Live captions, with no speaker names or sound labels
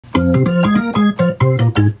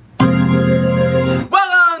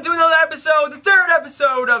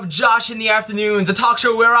episode of Josh in the Afternoons, a talk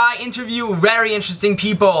show where I interview very interesting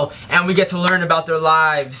people and we get to learn about their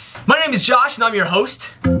lives. My name is Josh and I'm your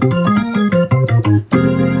host. And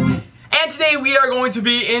today we are going to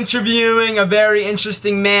be interviewing a very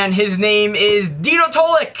interesting man. His name is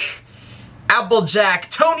TOLIK, Applejack,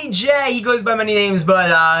 Tony J. He goes by many names,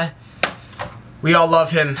 but we all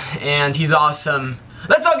love him and he's awesome.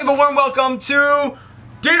 Let's all give a warm welcome to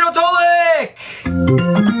TOLIK!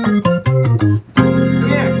 Come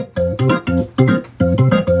here.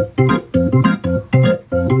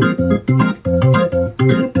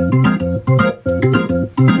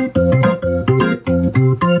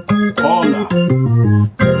 Hola.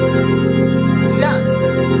 Sit down.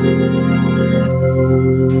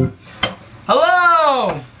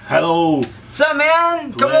 Hello! Hello. What's up,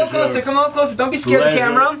 man? Come a little closer, come a little closer. Don't be scared of the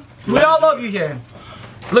camera. We all love you here.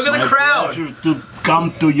 Look at the crowd. Pleasure to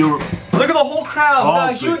come to your... Look at the whole crowd. We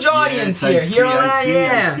got a huge audience here.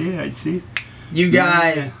 I see. You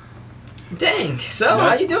guys. Dang. So,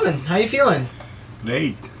 how you doing? How you feeling?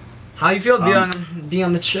 Great. How you feel being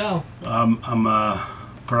on the show? I'm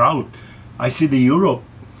proud. I see the Europe.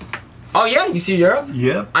 Oh yeah, you see Europe?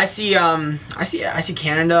 Yep. I see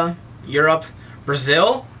Canada, Europe,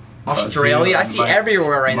 Brazil, Australia. I see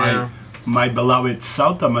everywhere right now. My beloved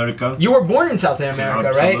South America. You were born in South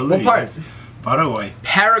America, right? What part? Yes. Paraguay.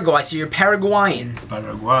 Paraguay. So you're Paraguayan.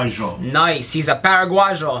 Paraguayo. Nice. He's a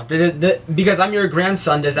Paraguayo. Because I'm your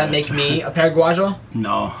grandson, does that make me a Paraguayo?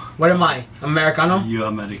 No. What am I? Americano? You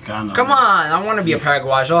Americano. Come on, I want to be a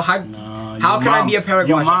Paraguayo. How can I be a Paraguayo?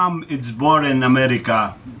 Your mom is born in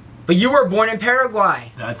America. But you were born in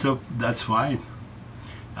Paraguay. That's fine.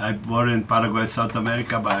 I born in Paraguay, South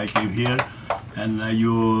America, but I came here. And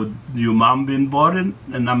your mom been born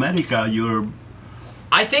in America.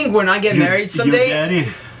 I think when I get married someday,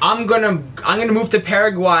 I'm gonna move to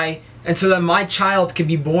Paraguay, and so that my child can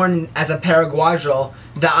be born as a Paraguayo,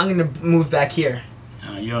 that I'm gonna move back here.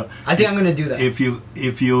 I think I'm gonna do that. If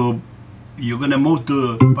you're gonna move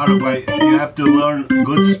to Paraguay, you have to learn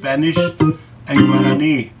good Spanish and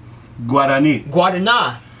Guarani. Guarani.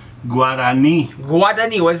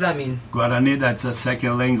 Guarani, what does that mean? Guarani, that's a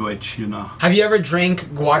second language, you know. Have you ever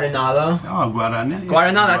drank Guaraná though? Oh, Guarani.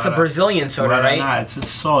 Guaraná, that's a Brazilian soda, Guaraná, right? It's a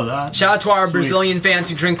soda. Shout out to our Brazilian fans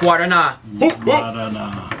who drink Guaraná.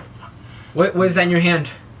 Guaraná. What is that in your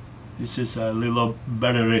hand? This is a little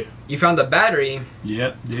battery. You found a battery?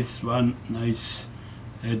 Yep, this one, nice.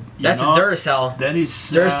 That's a Duracell. That is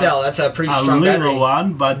Duracell, that's a pretty strong battery. A little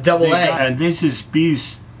one, but double A. And this is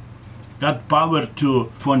piece got power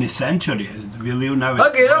to 20th century. We live now.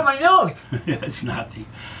 Okay, oh my milk. It's nothing.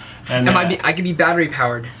 And I could be battery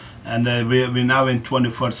powered. And we're now in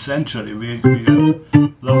 21st century. We got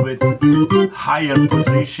a little bit higher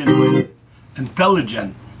position with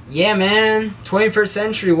intelligent. Yeah, man. 21st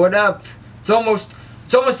century. What up? It's almost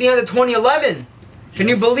the end of 2011. Can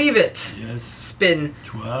you believe it? Yes. It's been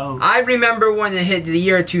 12. I remember when it hit the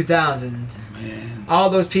year 2000. Man.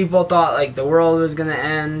 All those people thought like the world was gonna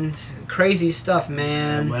end. Crazy stuff,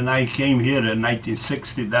 man. When I came here in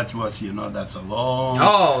 1960, that was, that's a long...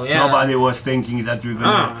 Oh, yeah. Nobody was thinking that we're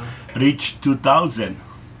gonna reach 2000.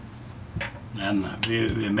 And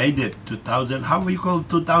we made it, 2000. How we call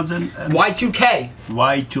 2000? Y2K.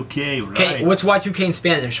 Y2K, right. Okay, what's Y2K in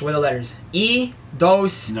Spanish? What are the letters? E,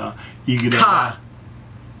 dos, no, Y, K.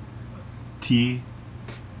 T,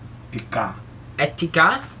 K.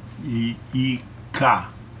 Etica? K.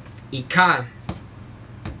 Ika.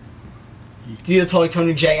 TOLIK,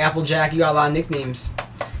 Tony J, Applejack, you got a lot of nicknames.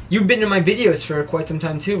 You've been in my videos for quite some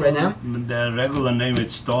time too, right now? The regular name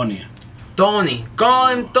is Tony. Tony. Call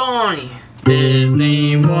him Tony. His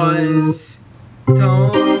name was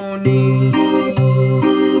Tony.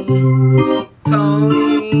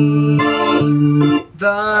 Tony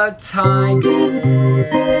the Tiger.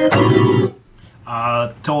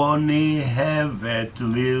 Tony have a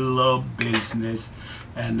little business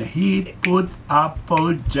and he put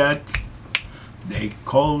Applejack. They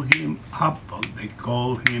call him Apple, they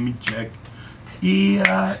call him Jack.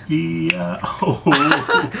 E-I-E-I-O.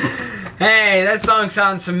 Hey, that song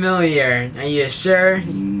sounds familiar. Are you sure?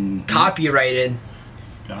 Copyrighted.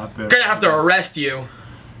 Gonna have to arrest you.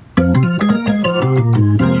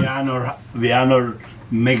 We honor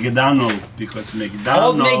McDonald because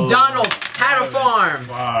McDonald. Old McDonald had a farm.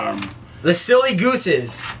 The Silly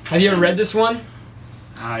Gooses. Have you ever read this one?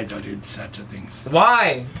 I don't read such a thing.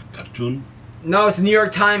 Why? Cartoon? No, it's a New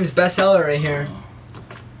York Times bestseller right here.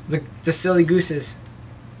 The Silly Gooses.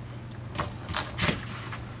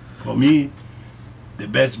 For me, the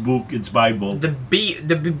best book is Bible. The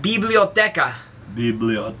Biblioteca.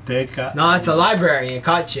 Biblioteca. No, it's the library. I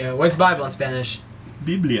caught you. What's Bible in Spanish?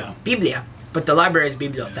 Biblia. Biblia. But the library is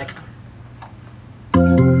biblioteca.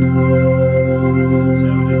 That's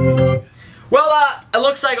everything. Well, it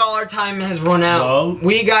looks like all our time has run out. Well,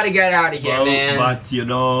 we gotta get out of here, well, man. but you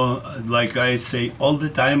know, like I say all the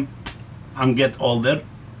time, I get older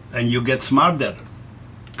and you get smarter.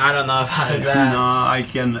 I don't know about that.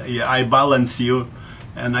 No, I balance you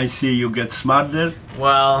and I see you get smarter.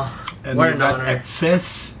 Well, And what you an got honor.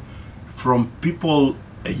 access from people,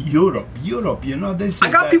 Europe, you know, this is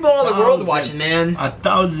I got people all over the world watching, man.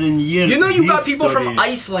 1,000 years You know you got people from history.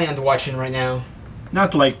 Iceland watching right now.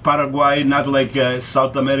 Not like Paraguay, not like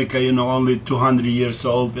South America, you know, only 200 years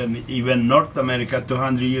old, and even North America,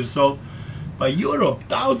 200 years old. But Europe,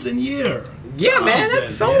 1,000 years. Yeah, man,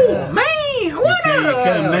 that's so, yeah. man, what You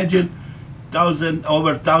can imagine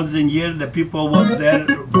over 1,000 years, the people was there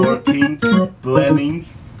working, planning,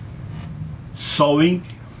 sewing.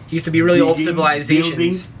 Used to be really old digging,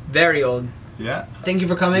 civilizations. building. Very old. Yeah. Thank you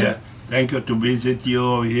for coming. Yeah. Thank you to visit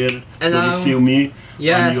you here, And, to receive me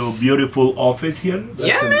yes. in your beautiful office here. That's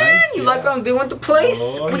Yeah, man, nice, you yeah. like what I'm doing with the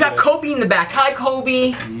place? Oh, we got yeah. Kobe in the back. Hi,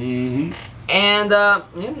 Kobe. Hmm. And,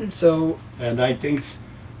 yeah, so... And I think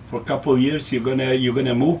for a couple years you're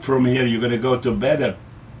gonna move from here. You're gonna go to better.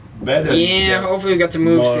 Yeah, hopefully we got to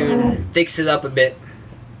move more- soon. Fix it up a bit.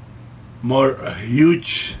 More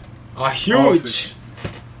huge. A huge. office.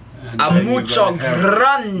 And A then you're mucho gonna have-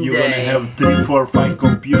 grande. You're gonna have 3, 4, 5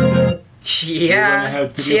 computer. Yeah. You're gonna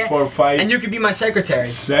have 3, yeah. 4, 5 And you could be my secretary.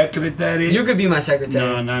 secretary. You could be my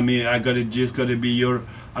secretary. No, I mean I gotta be your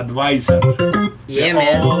advisor. Yeah, The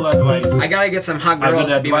man. all advisor. I gotta get some hot I'm girls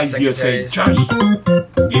gonna to be my advise you. Say, secretaries.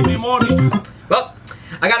 Josh, give me money. Well,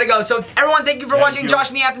 I gotta go. So everyone, thank you for Thank watching you. Josh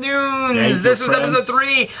in the Afternoons. Thank This you, was friends. episode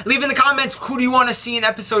 3. Leave in the comments who do you want to see in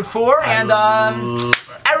episode 4. And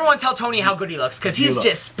everyone tell Tony how good he looks, because he's look.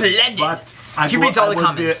 just splendid. But He reads all the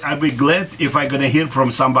comments. I'd be glad if I gonna hear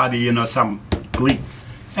from somebody, you know, some click.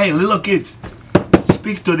 Hey, little kids,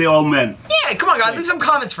 speak to the old man. Yeah, come on guys, leave some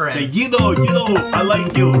comments for Say, him. Guido, I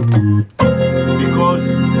like you because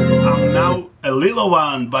I'm now a little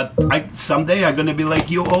one, but someday I'm gonna be like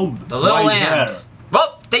you, old. The little white hair. lambs.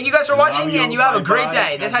 Well, thank you guys for watching, Love you. and you have a great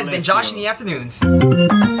Bye-bye. day. This God has been bless Josh you. in the Afternoons.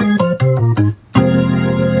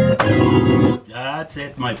 That's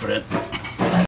it, my friend.